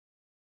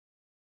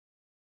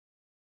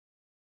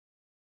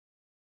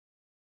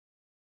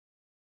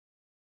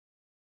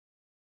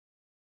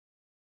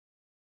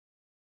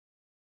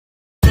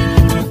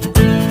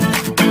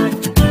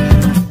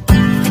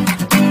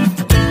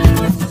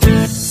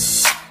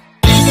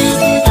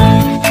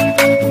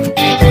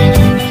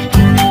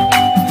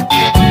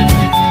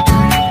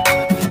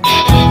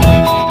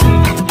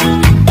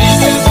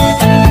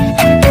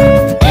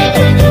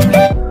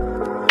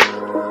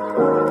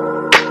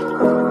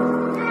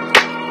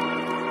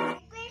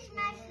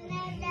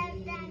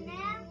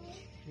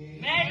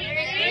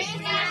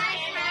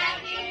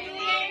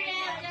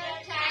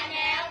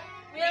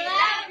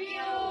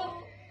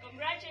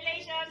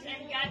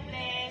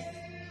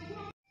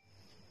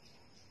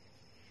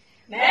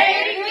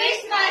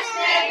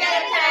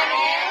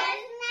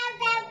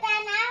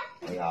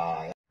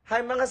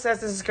Hi mga sis,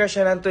 this is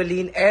Kachannel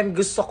and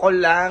gusto ko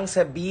lang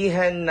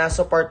sabihin na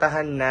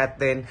suportahan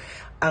natin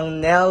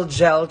ang Nail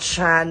Gel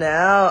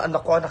Channel.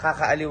 Ano ko,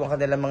 nakakaaliw ang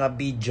kanilang mga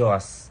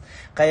videos.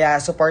 Kaya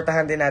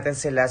suportahan din natin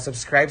sila.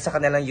 Subscribe sa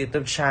kanilang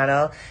YouTube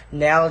channel,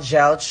 Nail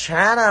Gel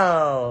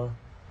Channel.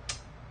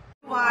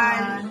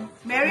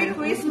 Merry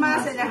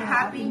Christmas and a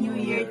Happy New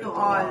Year to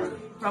all.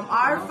 From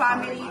our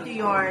family to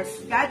yours.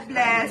 God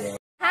bless.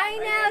 Hi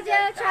Nail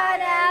Gel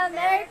Channel!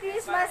 Merry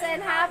Christmas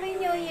and Happy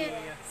New Year!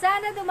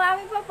 Sana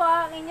dumami pa po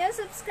ang inyong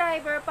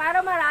subscriber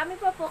para marami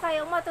pa po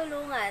kayong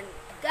matulungan.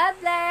 God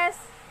bless!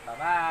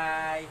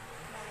 Bye-bye!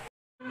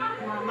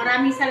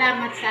 Maraming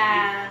salamat sa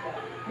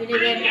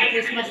binigay ng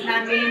Christmas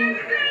namin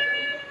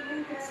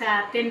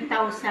sa 10,000.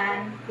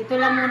 Ito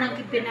lang muna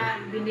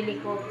ang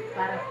binili ko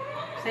para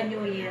sa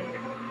New Year.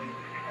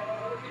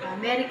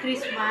 Merry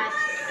Christmas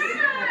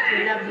at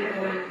we love you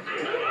all.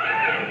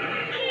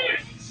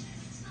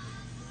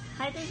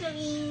 Hi to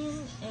Celine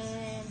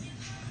and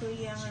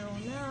Kuya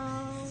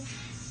Ronald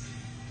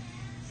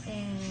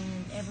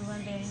and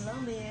everyone there in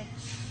Long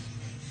Beach.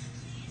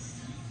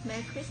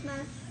 Merry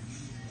Christmas!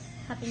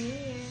 Happy New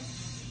Year!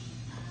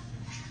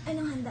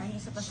 Anong handa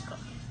niyo sa Pasko?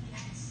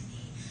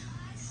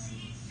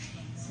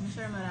 I'm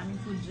sure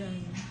maraming food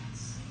dyan.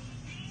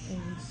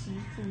 And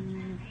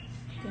seafood.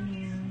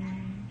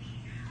 Ganun.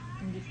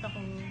 Ang gift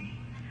ako.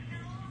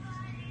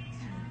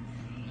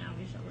 I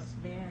wish I was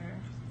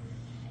there.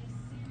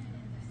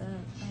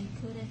 But I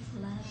couldn't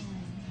fly.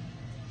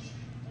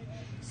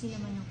 Kasi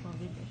naman yung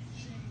COVID eh.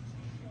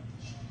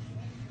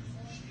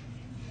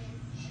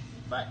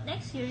 But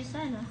next year,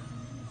 sana.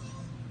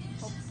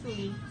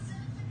 Hopefully.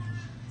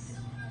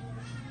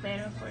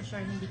 Pero for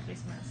sure, hindi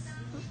Christmas.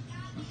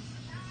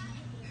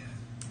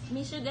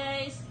 Miss you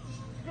guys.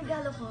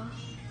 Regalo ko.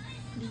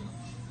 Please,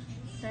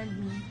 send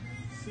me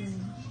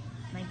soon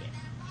my gift.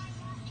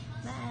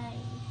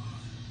 Bye!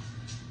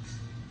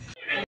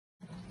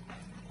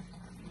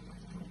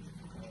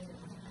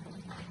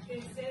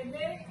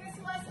 Merry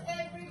Christmas,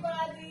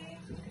 everybody!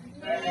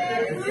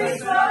 Merry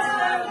Christmas,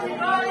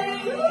 everybody!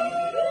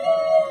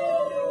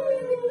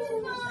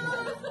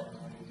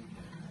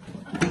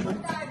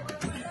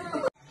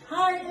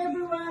 Hi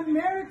everyone!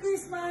 Merry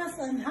Christmas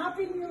and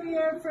Happy New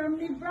Year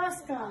from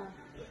Nebraska!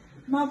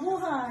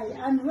 Mabuhay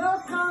and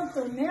welcome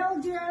to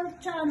Nail Gel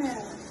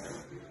Channel.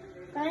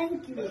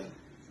 Thank you.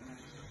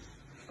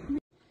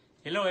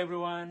 Hello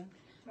everyone!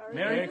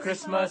 Merry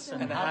Christmas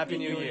and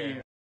Happy New Year!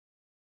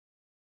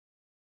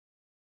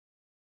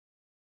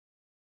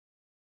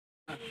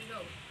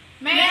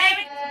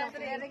 Merry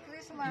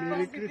Christmas!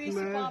 Merry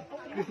Christmas!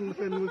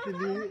 Christmasan mo si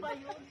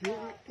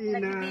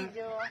Ina,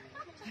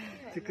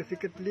 si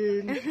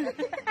Kasikatlin.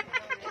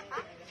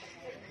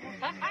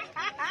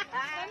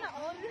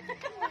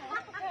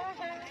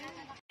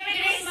 Merry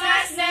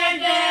Christmas,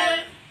 Nerdel!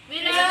 We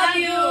love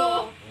you!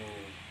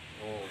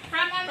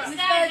 From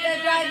Mr. the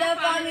Drada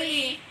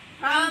family,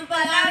 from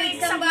Palawig,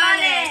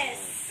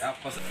 Zambales!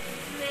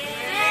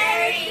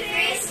 Merry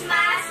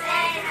Christmas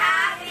and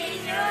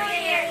Happy New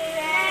Year!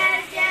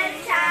 Nerdel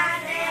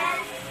Channel!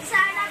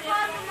 Sana po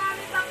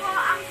dumami pa po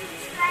ang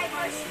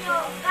subscribers nyo.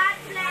 God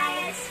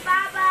bless!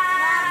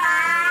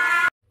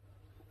 Bye-bye!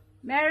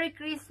 Merry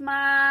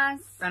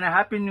Christmas! And a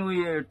Happy New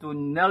Year to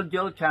Nail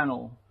Gel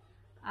Channel.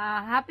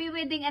 Happy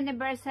wedding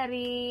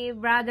anniversary,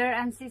 brother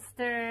and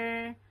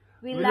sister.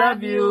 We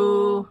love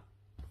you!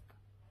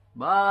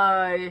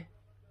 Bye!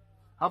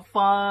 Have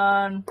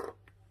fun!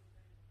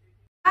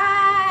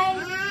 Hi!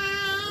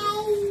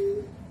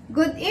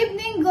 Good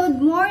evening,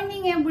 good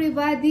morning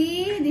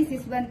everybody. This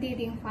is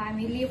Bantiting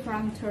family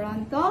from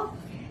Toronto.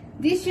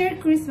 This year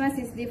Christmas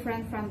is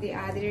different from the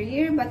other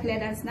year, but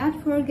let us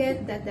not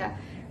forget that the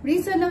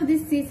reason of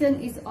this season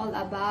is all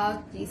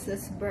about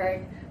Jesus' birth.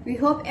 We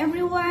hope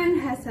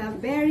everyone has a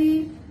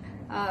very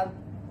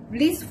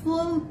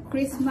blissful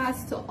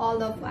Christmas to all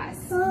of us.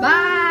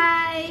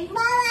 Bye!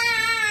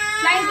 Bye!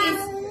 Like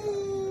this.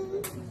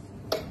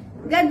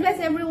 God bless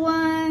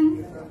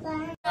everyone.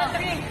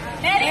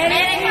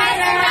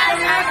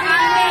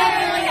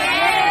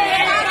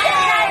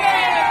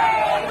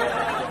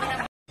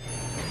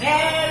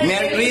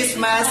 Merry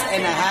Christmas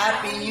and a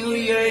Happy New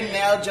Year,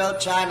 Nail Gel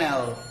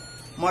Channel.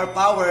 More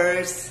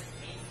powers!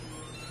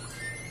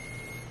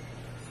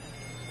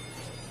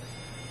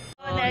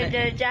 Nail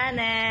Gel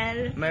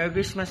Channel! Merry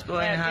Christmas po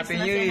and Happy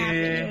New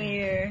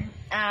Year!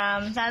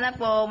 Sana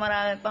po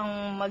marami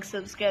pang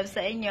mag-subscribe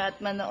sa inyo at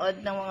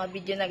manood ng mga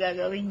video na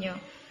gagawin nyo.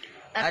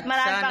 At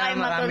marami pa kayong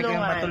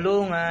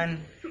matulungan.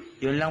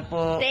 Yun lang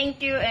po.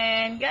 Thank you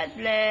and God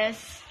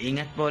bless.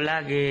 Ingat po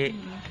lagi.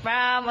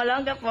 From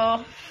Olonga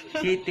po.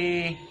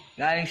 City,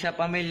 galing sa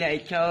pamilya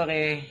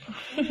Ichaore.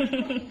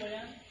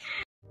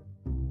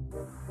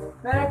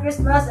 Merry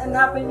Christmas and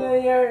Happy New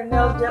Year,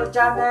 Nail Gel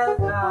Channel.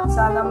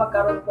 Sana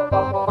magkaroon po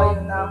pa po kayo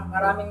ng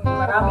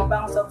marami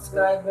pang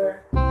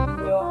subscriber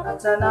ninyo. At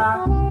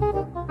sana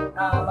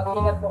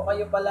mag-ingat po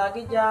kayo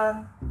palagi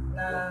dyan.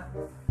 Na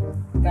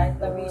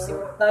kahit na busy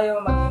po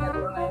tayo, mag-ingat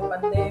po ngayong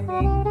pandemic.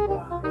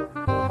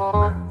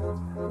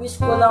 wish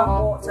ko lang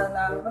po,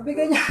 sana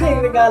mabigyan niya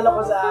yung regalo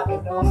ko sa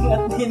akin. No?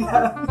 At di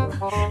na,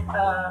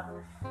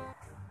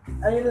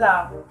 ayun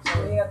lang. So,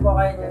 ingat po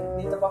kayo dyan.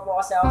 Dito pa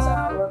po kasi ako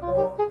sa work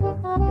ko.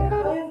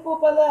 Kaya, ayun po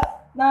pala,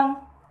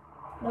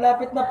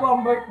 malapit na po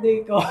ang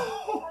birthday ko.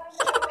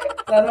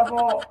 Sana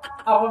po,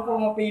 ako po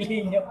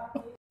mapili niyo.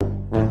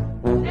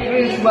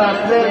 Christmas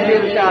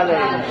Nergel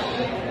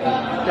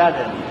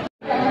Channel.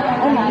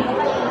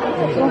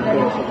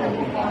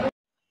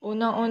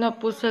 Unang-una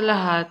po sa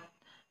lahat,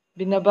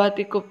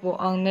 binabati ko po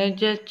ang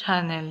Nergel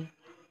Channel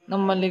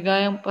ng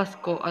maligayang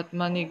Pasko at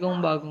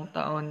manigong bagong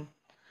taon.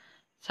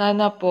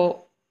 Sana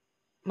po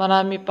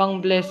marami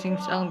pang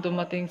blessings ang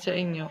dumating sa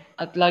inyo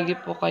at lagi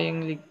po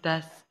kayong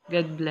ligtas.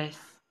 God bless.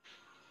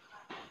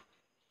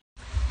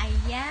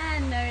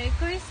 Ayan, Merry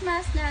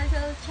Christmas,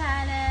 Nergel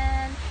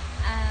Channel!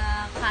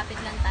 Kapit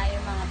lang tayo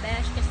mga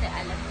besh kasi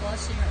alam ko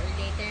sooner or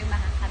later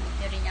makakamit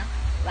nyo rin yung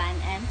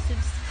 1M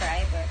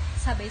subscriber.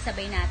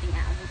 Sabay-sabay nating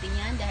aabutin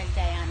yan dahil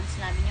kaya nga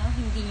sinabi nyo,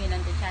 hindi nyo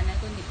lang the channel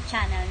kundi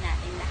channel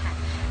natin lahat.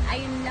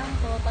 Ayun lang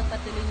po,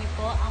 pagpatuloy nyo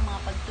po ang mga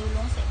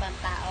pagtulong sa ibang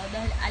tao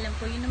dahil alam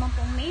ko yun naman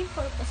po main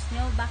purpose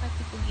nyo bakit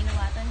po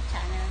ginawa tong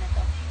channel na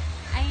to.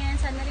 Ayan,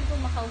 sana rin po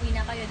makauwi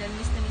na kayo dahil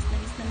miss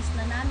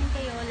na namin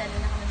kayo, lalo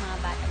na kami mga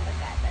batang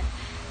bagatan.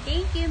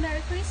 Thank you,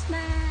 Merry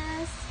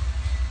Christmas!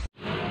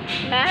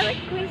 Merry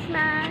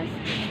Christmas,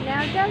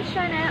 Nergel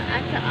Channel,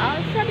 and to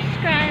all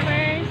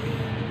subscribers.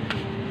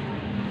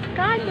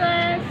 God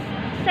bless.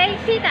 Say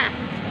Tita.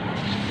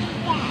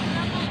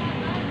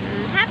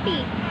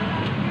 Happy.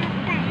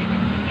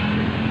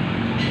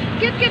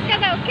 Cute ka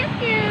daw.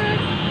 Cute.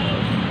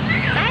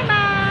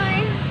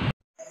 Bye-bye.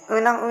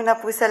 Unang-una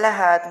po sa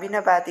lahat,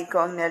 binabati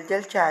ko ang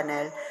Nergel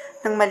Channel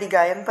ng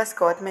maligayang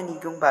Pasko at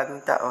manigong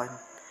bagong taon.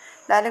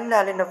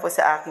 Lalong-lalo na po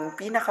sa aking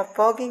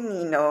pinakapoging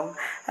ninong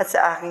at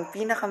sa aking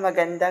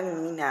pinakamagandang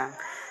ninang.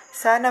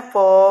 Sana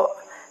po,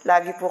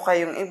 lagi po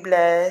kayong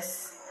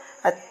i-bless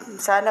at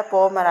sana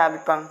po marami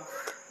pang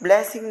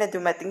blessing na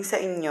dumating sa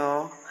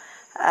inyo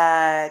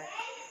at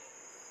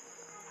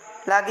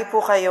lagi po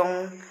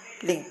kayong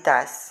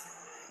ligtas.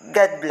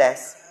 God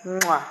bless.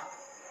 Mwah!